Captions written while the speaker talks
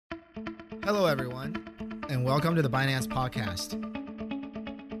Hello, everyone, and welcome to the Binance Podcast.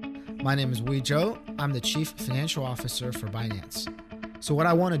 My name is Wei Zhou. I'm the Chief Financial Officer for Binance. So what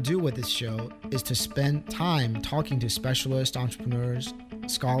I want to do with this show is to spend time talking to specialists, entrepreneurs,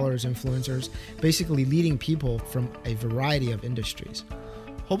 scholars, influencers, basically leading people from a variety of industries.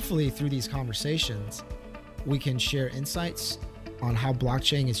 Hopefully, through these conversations, we can share insights on how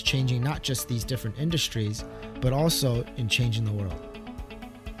blockchain is changing not just these different industries, but also in changing the world.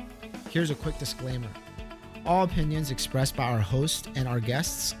 Here's a quick disclaimer. All opinions expressed by our host and our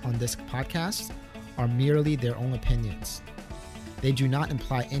guests on this podcast are merely their own opinions. They do not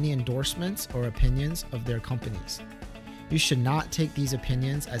imply any endorsements or opinions of their companies. You should not take these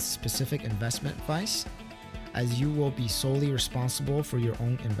opinions as specific investment advice, as you will be solely responsible for your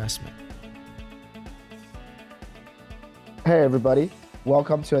own investment. Hey everybody,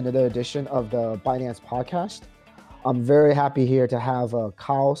 welcome to another edition of the Binance Podcast. I'm very happy here to have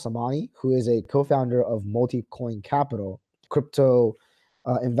Kyle Samani, who is a co-founder of Multicoin Capital, crypto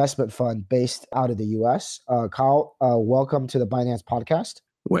investment fund based out of the US. Kyle, welcome to the Binance Podcast.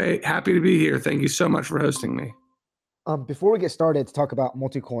 Wei, happy to be here. Thank you so much for hosting me. Before we get started to talk about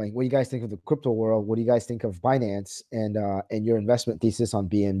Multicoin, what do you guys think of the crypto world? What do you guys think of Binance and your investment thesis on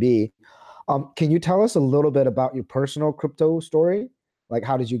BNB? Can you tell us a little bit about your personal crypto story? Like,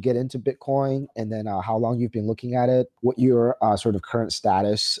 how did you get into Bitcoin, and then how long you've been looking at it? What your sort of current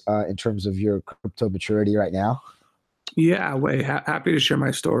status in terms of your crypto maturity right now? Yeah, Wei, happy to share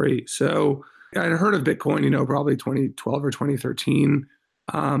my story. So I'd heard of Bitcoin, probably 2012 or 2013.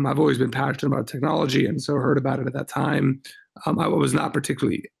 I've always been passionate about technology, and so heard about it at that time. I was not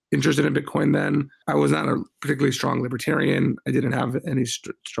particularly interested in Bitcoin then. I was not a particularly strong libertarian. I didn't have any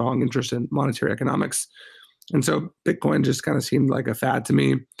strong interest in monetary economics. And so Bitcoin just kind of seemed like a fad to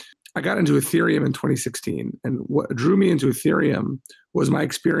me. I got into Ethereum in 2016. And what drew me into Ethereum was my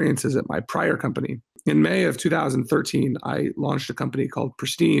experiences at my prior company. In May of 2013, I launched a company called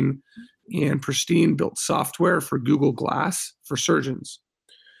Pristine, and Pristine built software for Google Glass for surgeons.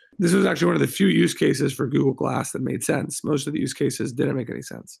 This was actually one of the few use cases for Google Glass that made sense. Most of the use cases didn't make any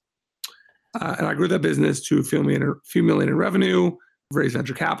sense. And I grew that business to a few million in revenue, raised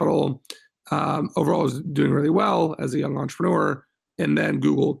venture capital. Overall, I was doing really well as a young entrepreneur. And then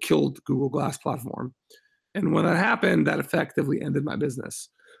Google killed Google Glass platform. And when that happened, that effectively ended my business.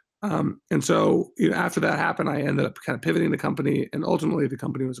 And so after that happened, I ended up kind of pivoting the company, and ultimately the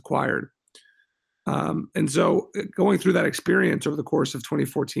company was acquired. And so going through that experience over the course of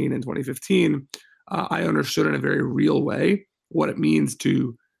 2014 and 2015, I understood in a very real way what it means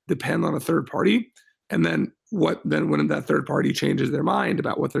to depend on a third party. And then when that third party changes their mind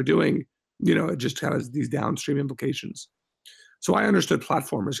about what they're doing, it just kind of has these downstream implications. So I understood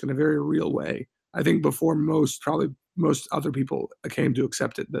platform in a very real way. I think before most other people came to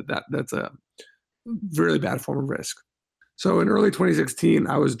accept it, that's a really bad form of risk. So in early 2016,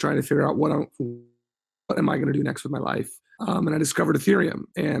 I was trying to figure out what am I going to do next with my life? And I discovered Ethereum,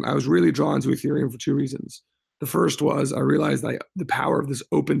 and I was really drawn to Ethereum for two reasons. The first was I realized the power of this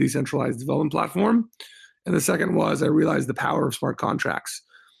open, decentralized development platform. And the second was I realized the power of smart contracts.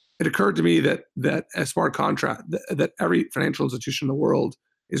 It occurred to me that a smart contract, that every financial institution in the world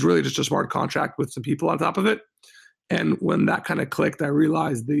is really just a smart contract with some people on top of it. And when that kind of clicked, I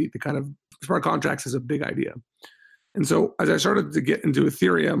realized the kind of smart contracts is a big idea. And so as I started to get into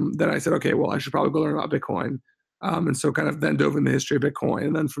Ethereum, then I said, okay, well, I should probably go learn about Bitcoin. And so kind of then dove in the history of Bitcoin,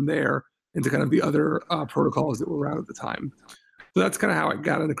 and then from there into kind of the other protocols that were around at the time. So that's kind of how I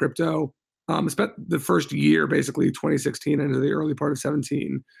got into crypto. I spent the first year, basically 2016 into the early part of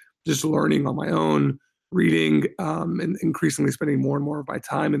 17, just learning on my own, reading, and increasingly spending more and more of my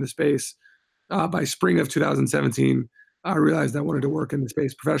time in the space. By spring of 2017, I realized I wanted to work in the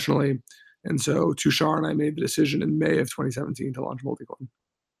space professionally. And so Tushar and I made the decision in May of 2017 to launch Multicoin.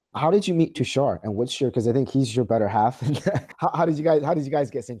 How did you meet Tushar, and because I think he's your better half. How did you guys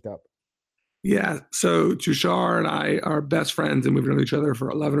get synced up? Yeah, so Tushar and I are best friends, and we've known each other for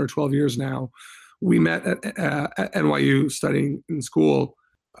 11 or 12 years now. We met at NYU studying in school.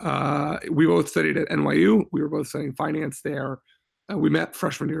 We both studied at NYU. We were both studying finance there. We met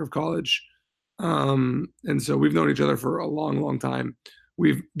freshman year of college. And so we've known each other for a long, long time.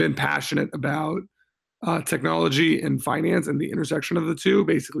 We've been passionate about technology and finance and the intersection of the two,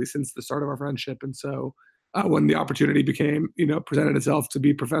 basically since the start of our friendship. And so when the opportunity presented itself to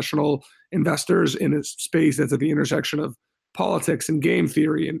be professional investors in a space that's at the intersection of politics and game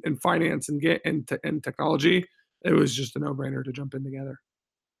theory and finance and technology, it was just a no-brainer to jump in together.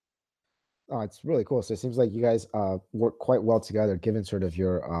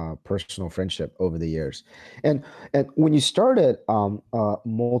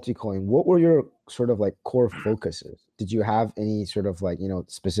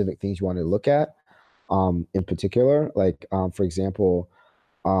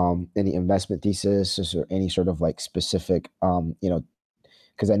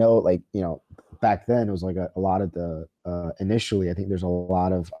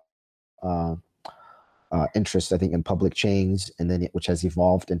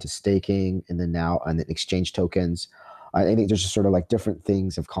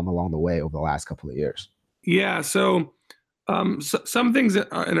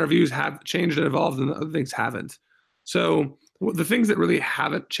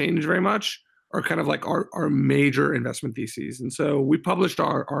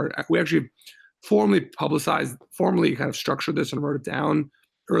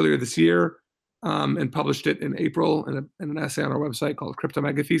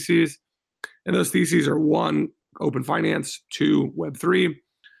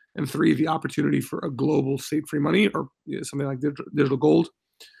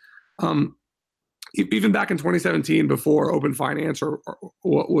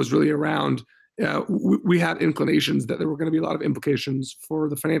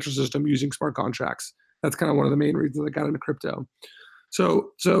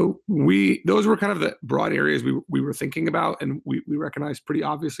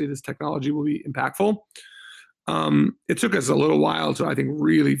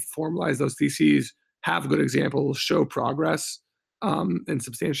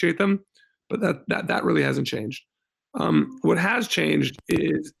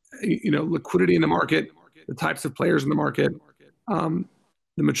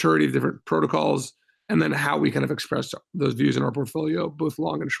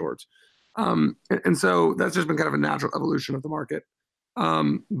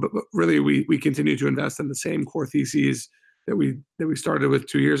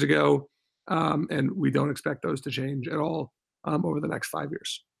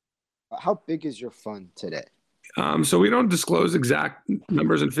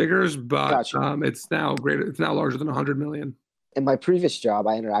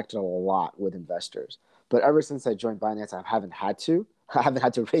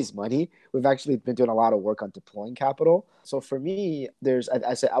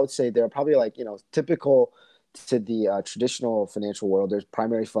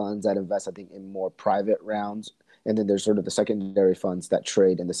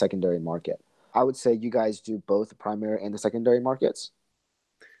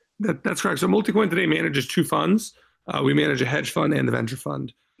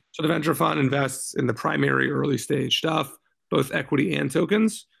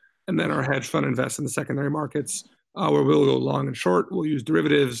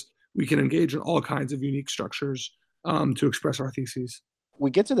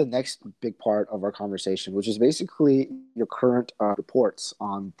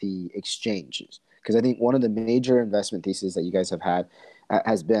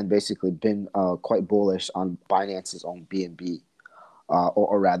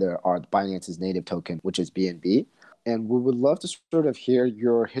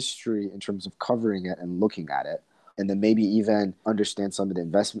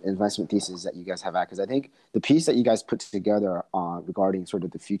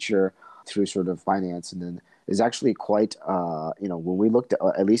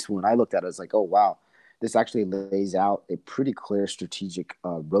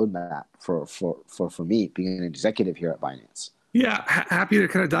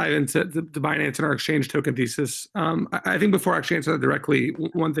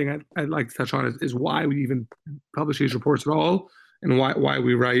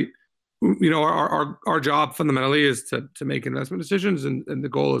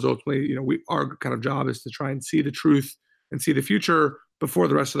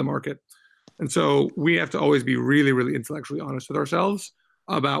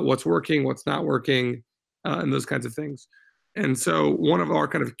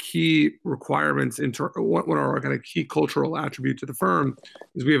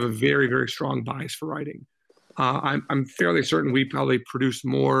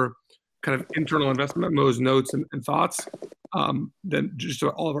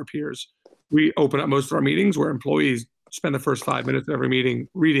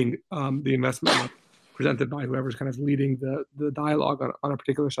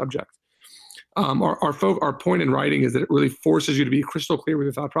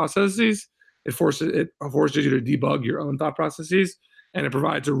 and it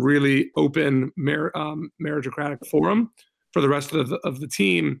provides a really open meritocratic forum for the rest of the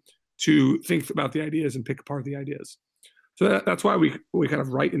team to think about the ideas and pick apart the ideas. So that's why we kind of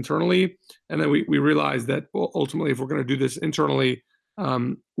write internally, and then we realize that ultimately, if we're going to do this internally,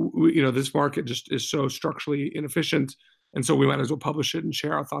 this market just is so structurally inefficient, and so we might as well publish it and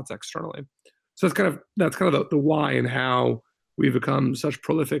share our thoughts externally. So that's kind of the why and how we've become such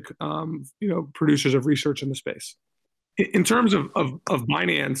prolific, producers of research in the space. In terms of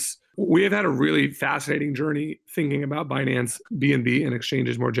Binance, we have had a really fascinating journey thinking about Binance, BNB, and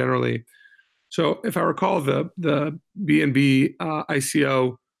exchanges more generally. So if I recall, the BNB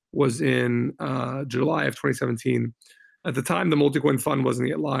ICO was in July of 2017. At the time, the Multicoin fund wasn't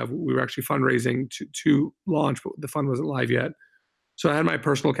yet live. We were actually fundraising to launch, but the fund wasn't live yet. So I had my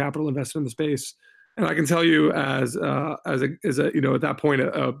personal capital invested in the space, and I can tell you, as a at that point,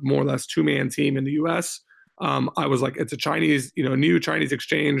 a more or less two-man team in the U.S. I was like, it's a Chinese, new Chinese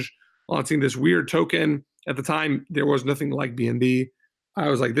exchange launching this weird token. At the time, there was nothing like BNB. I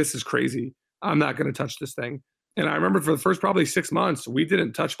was like, this is crazy. I'm not going to touch this thing. And I remember for the first probably 6 months, we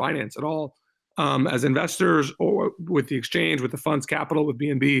didn't touch Binance at all. As investors or with the exchange, with the fund's capital, with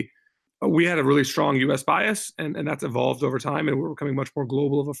BNB, we had a really strong US bias, and that's evolved over time, and we're becoming much more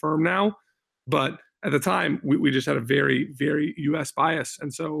global of a firm now. But at the time, we just had a very, very US bias.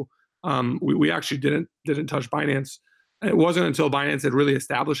 And so we actually didn't touch Binance. And it wasn't until Binance had really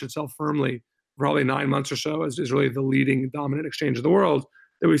established itself firmly, probably 9 months or so, as really the leading dominant exchange in the world,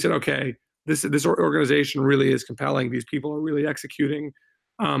 that we said, okay, this organization really is compelling. These people are really executing.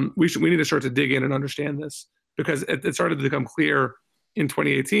 We need to start to dig in and understand this, because it started to become clear in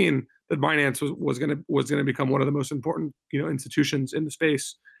 2018 that Binance was going to become one of the most important institutions in the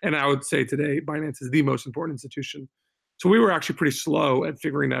space. And I would say today Binance is the most important institution. So we were actually pretty slow at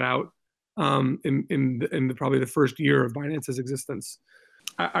figuring that out in probably the first year of Binance's existence.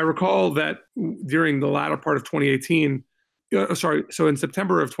 I recall that during the latter part of 2018. So in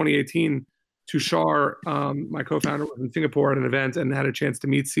September of 2018, Tushar, my co-founder, was in Singapore at an event and had a chance to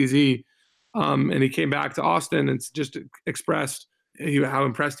meet CZ. And he came back to Austin and just expressed how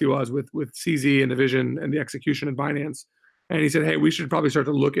impressed he was with CZ and the vision and the execution at Binance. And he said, hey, we should probably start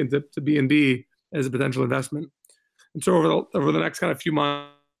to look into BNB as a potential investment. And so over the next kind of few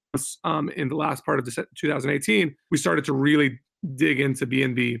months, in the last part of 2018, we started to really dig into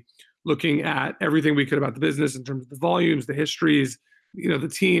BNB, looking at everything we could about the business in terms of the volumes, the histories. The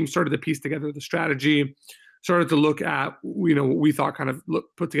team started to piece together the strategy, started to look at, what we thought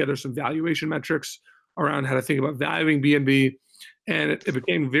put together some valuation metrics around how to think about valuing BNB. And it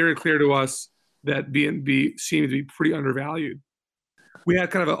became very clear to us that BNB seemed to be pretty undervalued. We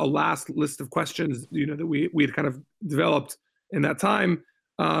had kind of a last list of questions, that we had kind of developed in that time.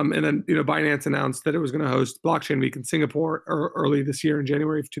 And then, Binance announced that it was going to host Blockchain Week in Singapore early this year in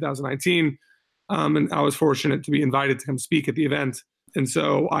January of 2019. And I was fortunate to be invited to come speak at the event. And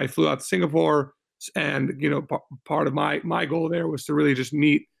so I flew out to Singapore, and, part of my goal there was to really just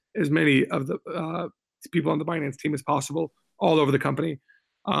meet as many of the people on the Binance team as possible all over the company.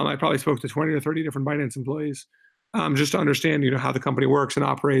 I probably spoke to 20 or 30 different Binance employees, just to understand, how the company works and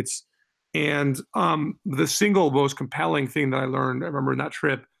operates. And the single most compelling thing that I learned, I remember in that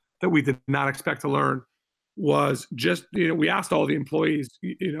trip, that we did not expect to learn, was just, we asked all the employees,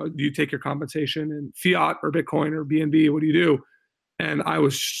 do you take your compensation in fiat or Bitcoin or BNB? What do you do? And I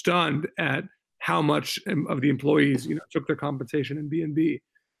was stunned at how much of the employees, took their compensation in BNB.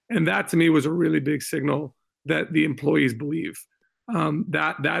 And that to me was a really big signal that the employees believe.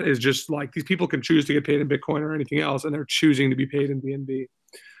 That is just like, these people can choose to get paid in Bitcoin or anything else, and they're choosing to be paid in BNB.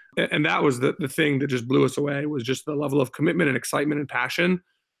 And that was the thing that just blew us away, was just the level of commitment and excitement and passion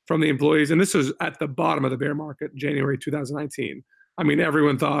from the employees. And this was at the bottom of the bear market, January 2019. I mean,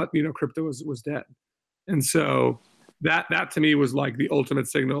 everyone thought, crypto was dead. And so that to me was like the ultimate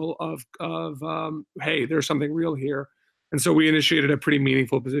signal of hey, there's something real here. And so we initiated a pretty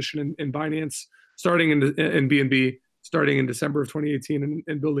meaningful position in Binance, starting in BNB, starting in December of 2018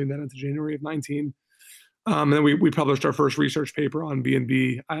 and building that into January of 19. And then we published our first research paper on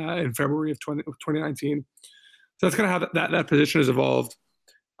BNB in February of 2019. So that's kind of how that position has evolved.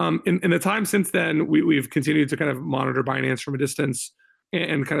 In the time since then, we've continued to kind of monitor Binance from a distance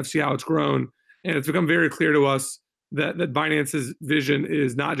and kind of see how it's grown. And it's become very clear to us that Binance's vision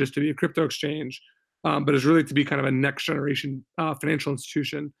is not just to be a crypto exchange, but is really to be kind of a next generation financial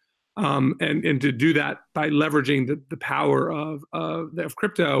institution. And to do that by leveraging the power of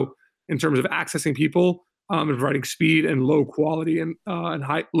crypto in terms of accessing people and providing speed and low quality and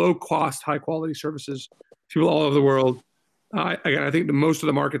low cost, high quality services to people all over the world. Again, I think most of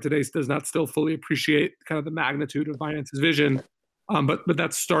the market today does not still fully appreciate kind of the magnitude of Binance's vision. But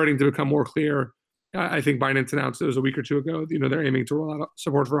that's starting to become more clear. I think Binance announced it was a week or two ago, they're aiming to roll out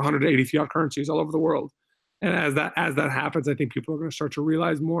support for 180 fiat currencies all over the world. And as that happens, I think people are going to start to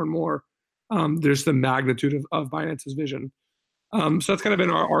realize more and more there's the magnitude of Binance's vision. So that's kind of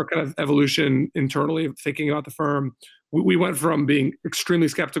been our kind of evolution internally of thinking about the firm. We went from being extremely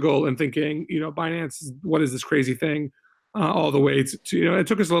skeptical and thinking, Binance, what is this crazy thing, all the way to it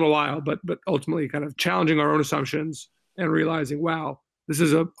took us a little while, but ultimately kind of challenging our own assumptions and realizing, wow, this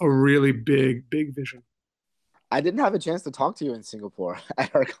is a really big vision. I didn't have a chance to talk to you in Singapore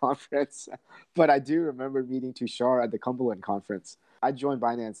at our conference, but I do remember meeting Tushar at the Cumberland conference. I joined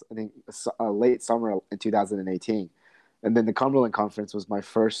Binance, I think, late summer in 2018. And then the Cumberland conference was my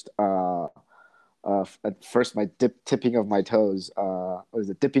first tipping of my toes.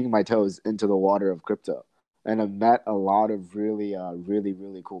 Dipping my toes into the water of crypto. And I met a lot of really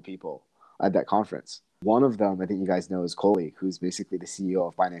cool people at that conference. One of them, I think you guys know, is Coley, who's basically the CEO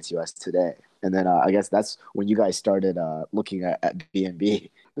of Binance US today. And then I guess that's when you guys started looking at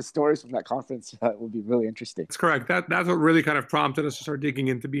BNB. The stories from that conference would be really interesting. That's correct. That's what really kind of prompted us to start digging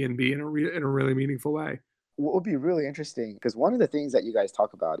into BNB in a really meaningful way. What would be really interesting, because one of the things that you guys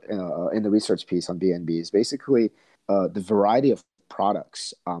talk about in the research piece on BNB is basically the variety of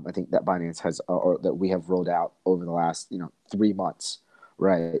products I think that Binance has or that we have rolled out over the last 3 months.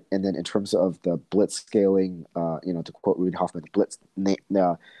 Right. And then in terms of the blitz scaling, to quote Reid Hoffman, blitz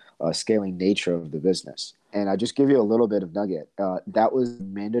scaling nature of the business. And I just give you a little bit of nugget. That was a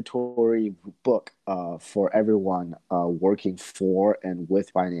mandatory book for everyone working for and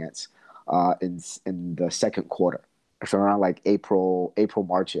with Binance in the second quarter. So around like April,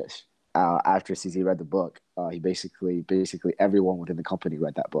 March-ish, after CZ read the book, he basically everyone within the company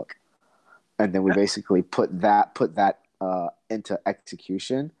read that book. And then we basically put that into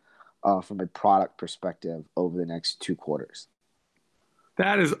execution from a product perspective over the next 2 quarters.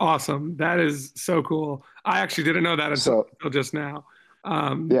 That is awesome. That is so cool. I actually didn't know that until just now.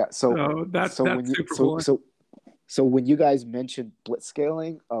 That's super cool. So when you guys mentioned blitz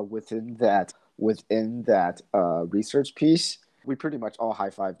scaling within that research piece, we pretty much all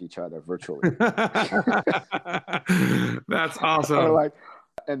high-fived each other virtually. That's awesome.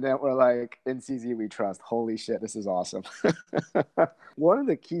 And then we're like, in CZ we trust. Holy shit, this is awesome. One of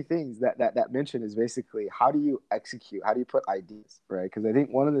the key things that mention is basically how do you execute? How do you put ideas, right? Because I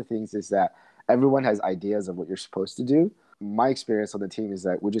think one of the things is that everyone has ideas of what you're supposed to do. My experience on the team is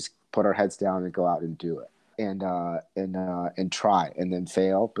that we just put our heads down and go out and do it, and try, and then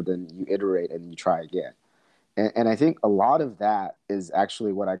fail, but then you iterate and you try again. And I think a lot of that is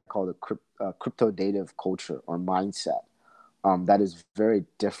actually what I call the crypto native culture or mindset. That is very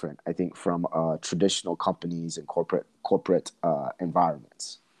different, I think, from traditional companies and corporate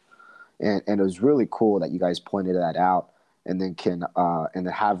environments. And it was really cool that you guys pointed that out, and then and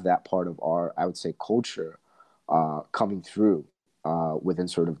have that part of our, I would say, culture coming through within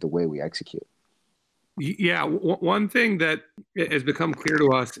sort of the way we execute. Yeah, one thing that has become clear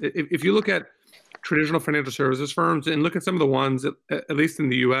to us, if you look at traditional financial services firms and look at some of the ones, at least in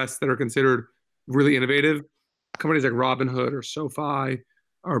the US, that are considered really innovative, companies like Robinhood or SoFi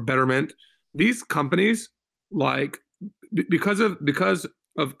or Betterment, these companies, like, because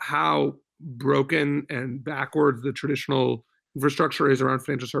of how broken and backwards the traditional infrastructure is around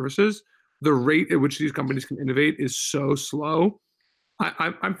financial services, the rate at which these companies can innovate is so slow.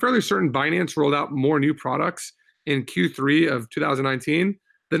 I'm fairly certain Binance rolled out more new products in Q3 of 2019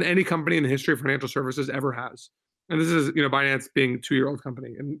 than any company in the history of financial services ever has. And this is, Binance being a 2-year-old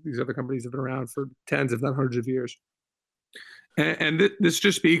company, and these other companies have been around for tens, if not hundreds of years. And this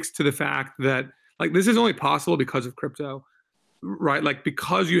just speaks to the fact that, like, this is only possible because of crypto, right? Like,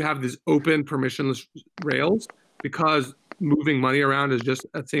 because you have these open, permissionless rails, because moving money around is just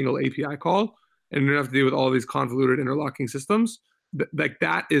a single API call, and you don't have to deal with all these convoluted interlocking systems. Like,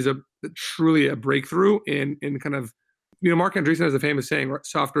 that is truly a breakthrough in kind of, Marc Andreessen has a famous saying, right,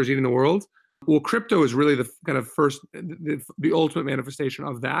 software is eating the world. Well, crypto is really the kind of first, the ultimate manifestation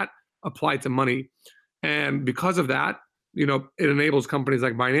of that applied to money. And because of that, it enables companies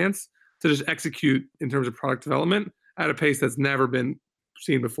like Binance to just execute in terms of product development at a pace that's never been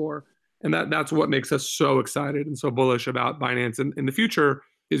seen before. And that's what makes us so excited and so bullish about Binance in the future,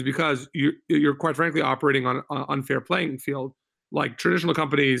 is because you're quite frankly operating on an unfair playing field. Like, traditional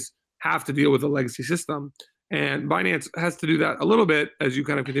companies have to deal with a legacy system, and Binance has to do that a little bit as you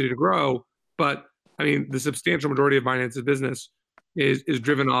kind of continue to grow. But I mean, the substantial majority of Binance's business is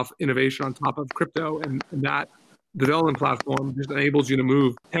driven off innovation on top of crypto, and that development platform just enables you to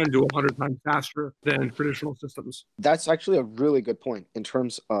move 10 to 100 times faster than traditional systems. That's actually a really good point in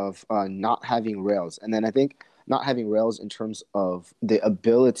terms of not having rails. And then I think not having Rails in terms of the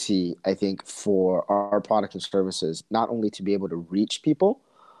ability, I think, for our product and services, not only to be able to reach people,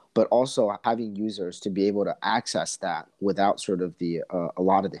 but also having users to be able to access that without sort of the a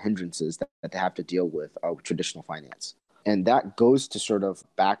lot of the hindrances that they have to deal with traditional finance. And that goes to sort of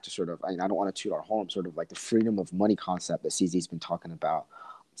back to sort of, I mean, I don't want to toot our horn, sort of like the freedom of money concept that CZ's been talking about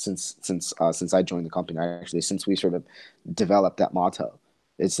since I joined the company. Actually, since we sort of developed that motto,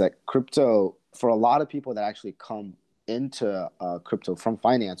 it's like crypto for a lot of people that actually come into crypto from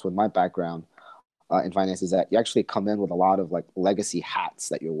finance. With my background in finance, is that you actually come in with a lot of like legacy hats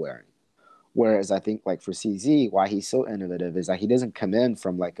that you're wearing. Whereas I think like for CZ, why he's so innovative is that he doesn't come in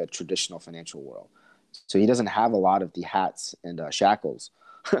from like a traditional financial world. So he doesn't have a lot of the hats and shackles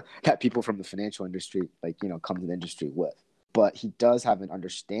that people from the financial industry, like, come to the industry with. But he does have an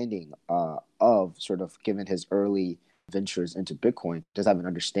understanding of sort of, given his early ventures into Bitcoin, does have an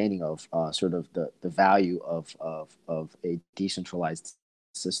understanding of sort of the value of a decentralized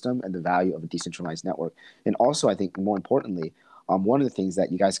system and the value of a decentralized network. And also, I think more importantly, one of the things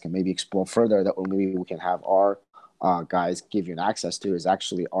that you guys can maybe explore further, that maybe we can have our guys give you an access to, is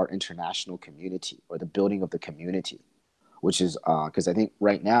actually our international community, or the building of the community, which is because I think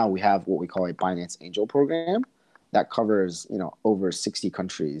right now we have what we call a Binance Angel program that covers over 60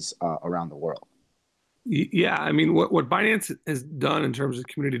 countries around the world. Yeah, I mean, what Binance has done in terms of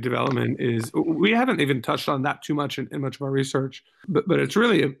community development is, we haven't even touched on that too much in much of our research, but it's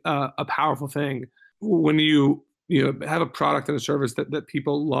really a powerful thing when you have a product and a service that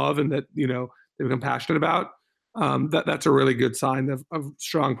people love and that they become passionate about. That's a really good sign of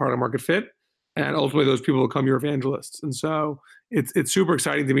strong product market fit, and ultimately those people become your evangelists. And so it's super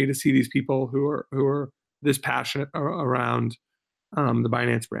exciting to me to see these people who are this passionate around the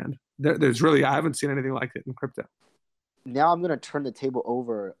Binance brand. There's really, I haven't seen anything like it in crypto. Now I'm going to turn the table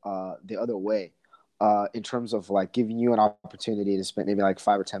over the other way in terms of like giving you an opportunity to spend maybe like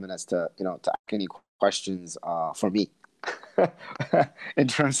 5 or 10 minutes to ask any questions for me in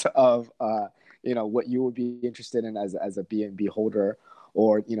terms of what you would be interested in as a BNB holder,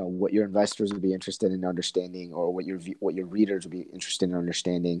 or what your investors would be interested in understanding, or what your readers would be interested in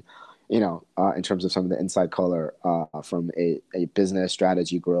understanding, in terms of some of the inside color from a business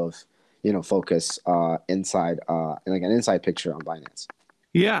strategy growth, focus inside like an inside picture on Binance.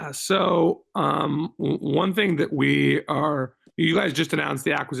 Yeah. So one thing that you guys just announced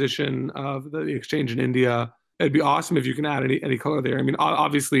the acquisition of the exchange in India. It'd be awesome if you can add any color there. I mean,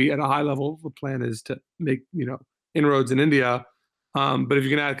 obviously at a high level, the plan is to make inroads in India. But if you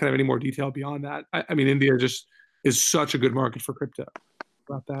can add kind of any more detail beyond that, I mean, India just is such a good market for crypto.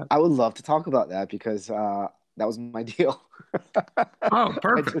 About that, I would love to talk about that, because that was my deal. Oh,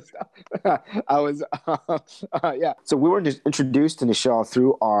 perfect. I was, yeah. So we were introduced to Nishal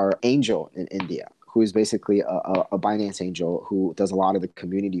through our angel in India, who is basically a Binance angel who does a lot of the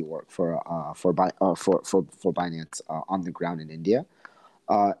community work for Binance on the ground in India.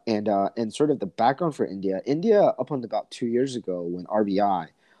 And sort of the background for India up until about 2 years ago, when RBI,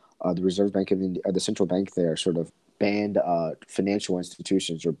 the Reserve Bank of India, the central bank there, sort of banned financial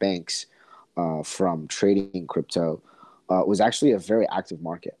institutions or banks from trading crypto, was actually a very active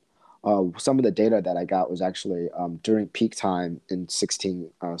market. Some of the data that I got was actually during peak time in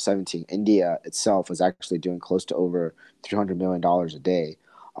 17, India itself was actually doing close to over $300 million a day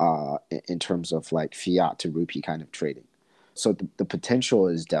in terms of like fiat to rupee kind of trading. So the potential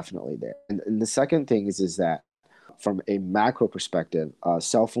is definitely there. And the second thing is that from a macro perspective,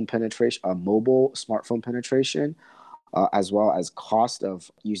 cell phone penetration, mobile smartphone penetration, as well as cost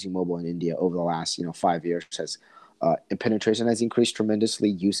of using mobile in India over the last 5 years has penetration has increased tremendously,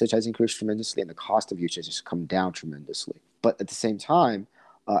 usage has increased tremendously, and the cost of usage has come down tremendously. But at the same time,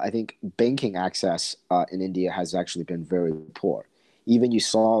 I think banking access in India has actually been very poor. Even you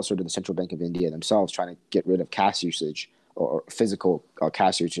saw sort of the Central Bank of India themselves trying to get rid of cash usage or physical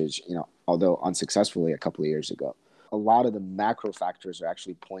cash usage, although unsuccessfully a couple of years ago. A lot of the macro factors are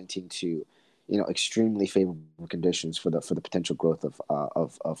actually pointing to extremely favorable conditions for the potential growth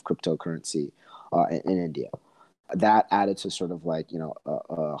of cryptocurrency in India. That added to sort of like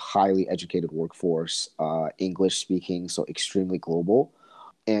a highly educated workforce, English speaking, so extremely global.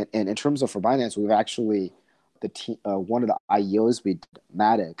 And in terms of for Binance, we've actually one of the IEOs we did,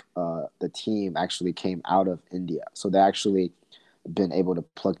 Matic, the team actually came out of India, so they actually been able to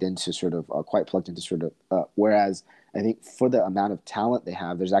quite plugged into sort of whereas I think for the amount of talent they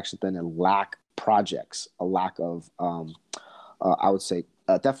have, there's actually been a lack of I would say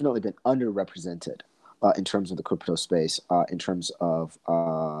definitely been underrepresented in terms of the crypto space, in terms of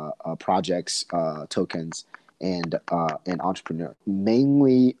projects, tokens, and entrepreneur.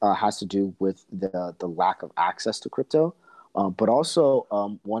 Mainly has to do with the lack of access to crypto. But also,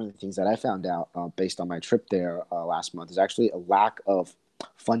 one of the things that I found out based on my trip there last month is actually a lack of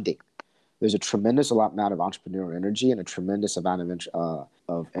funding. There's a tremendous amount of entrepreneurial energy and a tremendous amount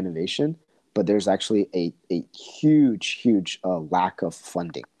of innovation, but there's actually a huge lack of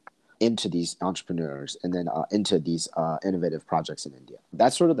funding into these entrepreneurs and then into these innovative projects in India.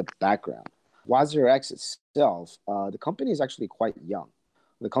 That's sort of the background. Y0X itself, the company is actually quite young.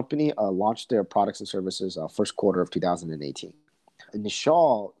 The company launched their products and services first quarter of 2018. And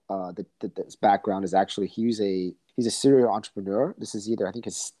Nishal, this background is actually he's a serial entrepreneur. This is either I think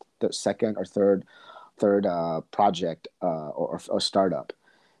his second or third project or startup.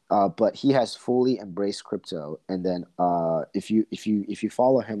 But he has fully embraced crypto. And then if you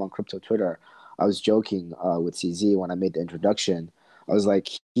follow him on crypto Twitter, I was joking with CZ when I made the introduction. I was like,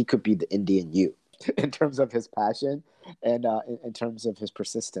 he could be the Indian you in terms of his passion and in terms of his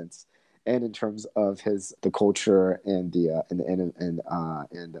persistence and in terms of the culture and and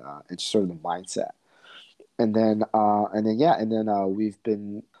sort of the mindset. And then we've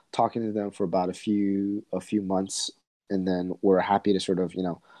been talking to them for about a few months, and then we're happy to sort of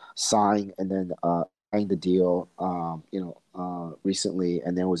sign and then sign the deal recently,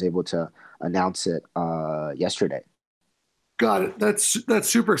 and then was able to announce it yesterday. Got it. That's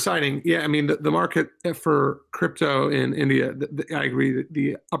super exciting. Yeah, I mean the market for crypto in India, I agree.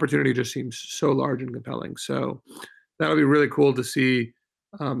 The opportunity just seems so large and compelling. So that would be really cool to see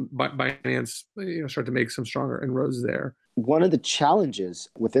Binance start to make some stronger inroads there. One of the challenges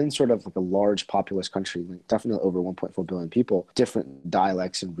within sort of like a large populous country, like definitely over 1.4 billion people, different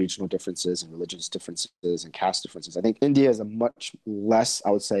dialects and regional differences and religious differences and caste differences. I think India is a much less,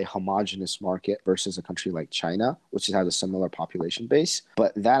 I would say, homogenous market versus a country like China, which has a similar population base.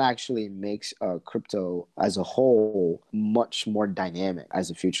 But that actually makes crypto as a whole much more dynamic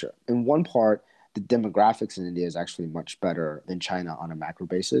as a future. In one part, the demographics in India is actually much better than China on a macro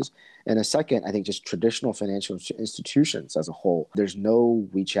basis. And a second, I think just traditional financial institutions as a whole. There's no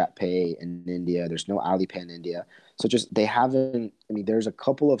WeChat Pay in India. There's no Alipay in India. So just they haven't, I mean, there's a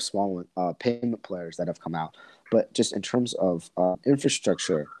couple of small payment players that have come out. But just in terms of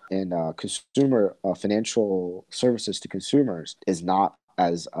infrastructure and consumer financial services to consumers is not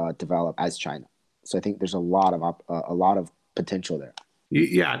as developed as China. So I think there's a lot of potential there.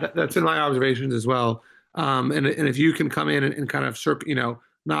 Yeah, that's been my observations as well. And if you can come in and kind of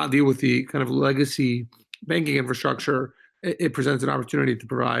not deal with the kind of legacy banking infrastructure, it presents an opportunity to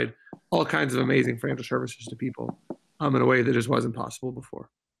provide all kinds of amazing financial services to people in a way that just wasn't possible before.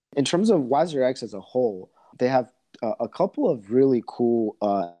 In terms of Y0X as a whole, they have a couple of really cool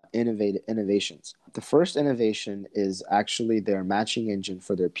innovations. The first innovation is actually their matching engine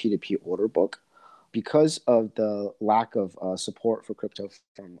for their P2P order book. Because of the lack of support for crypto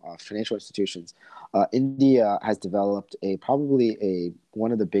from financial institutions, India has developed probably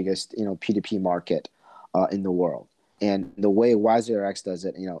one of the biggest P2P market in the world. And the way Y0X does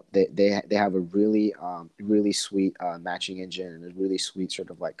it, they have a really sweet matching engine and a really sweet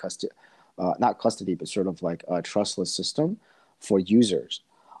sort of like not custody, but sort of like a trustless system for users.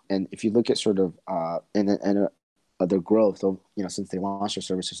 And if you look at sort of their growth, since they launched their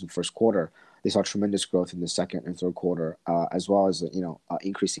services in the first quarter, they saw tremendous growth in the second and third quarter, as well as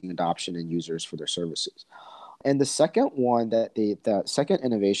increasing adoption in users for their services. And the second the second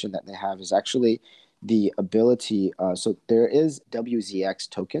innovation that they have is actually the ability. So there is WZX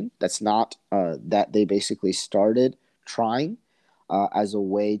token. That's not that they basically started trying as a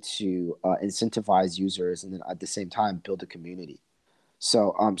way to incentivize users and then at the same time build a community.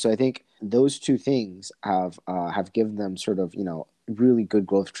 So I think those two things have given them sort of really good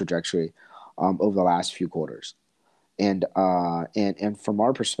growth trajectory over the last few quarters, and from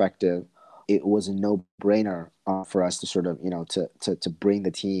our perspective, it was a no-brainer for us to sort of to bring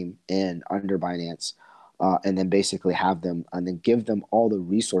the team in under Binance, and then basically have them and then give them all the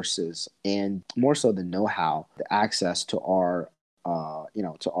resources and more so the know-how, the access to our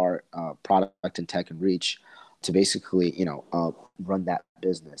product and tech and reach to basically run that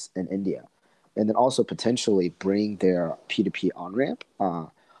business in India, and then also potentially bring their P2P on-ramp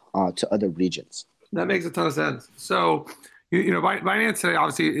to other regions. That makes a ton of sense. So, Binance today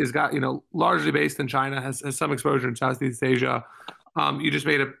obviously is got largely based in China, has some exposure in Southeast Asia. You just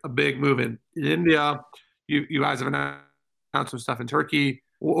made a big move in India. You guys have announced some stuff in Turkey.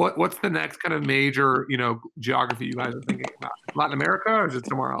 What's the next kind of major geography you guys are thinking about? Latin America, or is it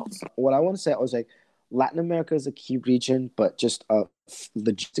somewhere else? What I want to say, I was like, Latin America is a key region, but just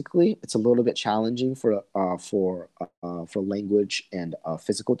logistically, it's a little bit challenging for language and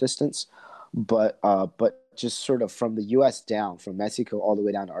physical distance. But just sort of from the U.S. down, from Mexico all the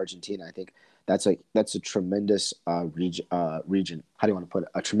way down to Argentina, I think that's a tremendous region. How do you want to put it?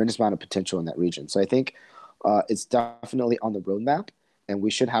 A tremendous amount of potential in that region. So I think it's definitely on the roadmap, and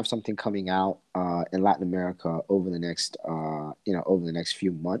we should have something coming out in Latin America over the next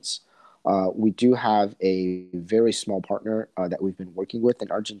few months. We do have a very small partner that we've been working with in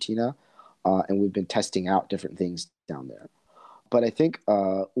Argentina, and we've been testing out different things down there. But I think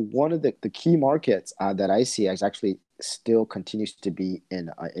one of the key markets that I see is actually still continues to be in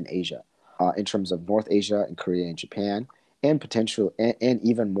Asia, in terms of North Asia and Korea and Japan, and and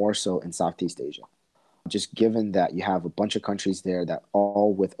even more so in Southeast Asia. Just given that you have a bunch of countries there that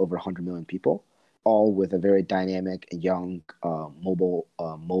all with over 100 million people, all with a very dynamic, young,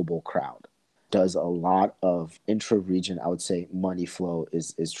 mobile crowd. Does a lot of intra-region, I would say, money flow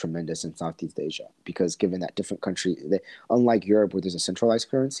is tremendous in Southeast Asia, because given that different countries, unlike Europe where there's a centralized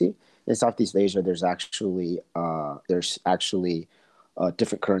currency, in Southeast Asia there's actually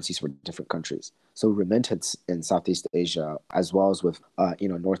different currencies for different countries. So remittance in Southeast Asia, as well as with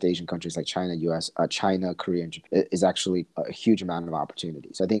North Asian countries like China, China, Korea, and Japan, is actually a huge amount of opportunity.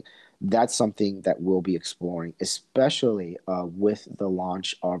 So I think that's something that we'll be exploring, especially with the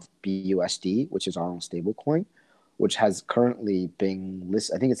launch of BUSD, which is our own stablecoin, which has currently been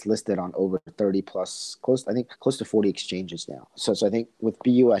listed. I think it's listed on over 30 plus, close to 40 exchanges now. So I think with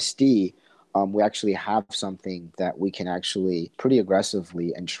BUSD, we actually have something that we can actually pretty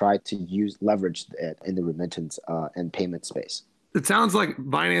aggressively and try to leverage it in the remittance and payment space. It sounds like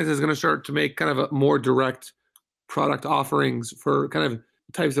Binance is going to start to make kind of a more direct product offerings for kind of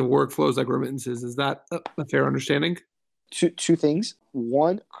types of workflows like remittances. Is that a fair understanding? Two things.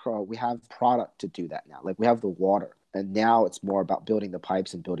 One, we have product to do that now. Like we have the water, and now it's more about building the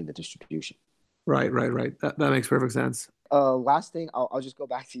pipes and building the distribution. Right. That makes perfect sense. Last thing, I'll just go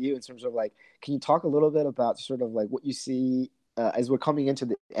back to you in terms of like, can you talk a little bit about sort of like what you see as we're coming into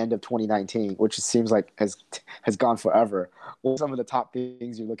the end of 2019, which it seems like has gone forever? What are some of the top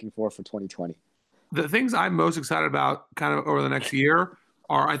things you're looking for 2020? The things I'm most excited about kind of over the next year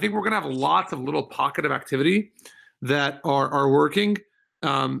are, I think we're going to have lots of little pocket of activity that are working,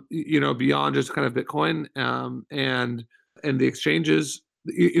 beyond just kind of Bitcoin and the exchanges.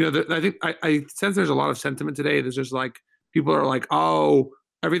 I think I sense there's a lot of sentiment today. There's just like, people are like, oh,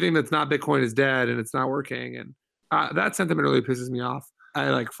 everything that's not Bitcoin is dead and it's not working. And that sentiment really pisses me off. I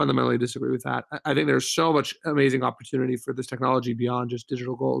like fundamentally disagree with that. I think there's so much amazing opportunity for this technology beyond just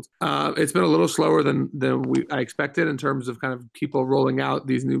digital gold. It's been a little slower than I expected in terms of kind of people rolling out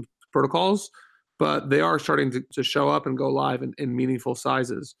these new protocols, but they are starting to show up and go live in meaningful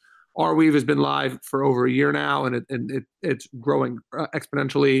sizes. Arweave has been live for over a year now, and it's growing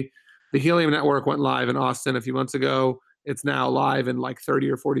exponentially. The Helium network went live in Austin a few months ago. It's now live in like 30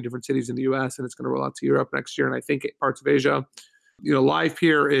 or 40 different cities in the US, and it's going to roll out to Europe next year, and I think parts of Asia.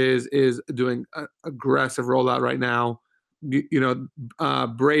 LivePeer is doing aggressive rollout right now.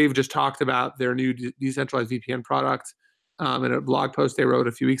 Brave just talked about their new decentralized VPN product in a blog post they wrote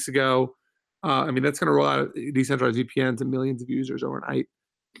a few weeks ago. That's going to roll out decentralized VPN to millions of users overnight.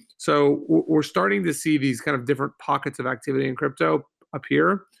 So we're starting to see these kind of different pockets of activity in crypto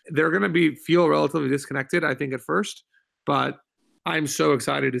appear. They're going to feel relatively disconnected, I think, at first, but I'm so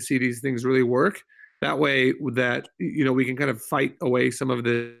excited to see these things really work. That way that, we can kind of fight away some of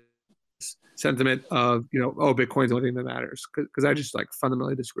the sentiment of, Bitcoin's the only thing that matters, because I just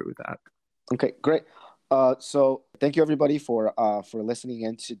fundamentally disagree with that. Okay, great. So thank you everybody for listening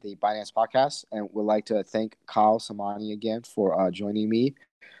in to the Binance podcast, and would like to thank Kyle Samani again for joining me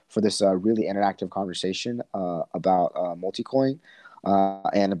for this really interactive conversation about Multicoin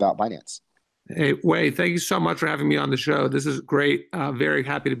and about Binance. Hey, Wei, thank you so much for having me on the show. This is great. Very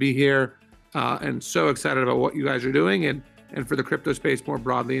happy to be here and so excited about what you guys are doing and for the crypto space more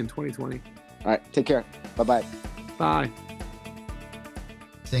broadly in 2020. All right, take care. Bye-bye. Bye.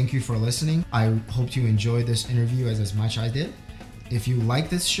 Thank you for listening. I hope you enjoyed this interview as much as I did. If you like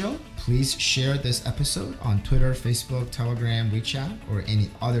this show, please share this episode on Twitter, Facebook, Telegram, WeChat, or any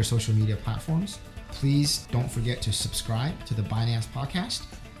other social media platforms. Please don't forget to subscribe to the Binance podcast,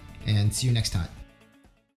 and see you next time.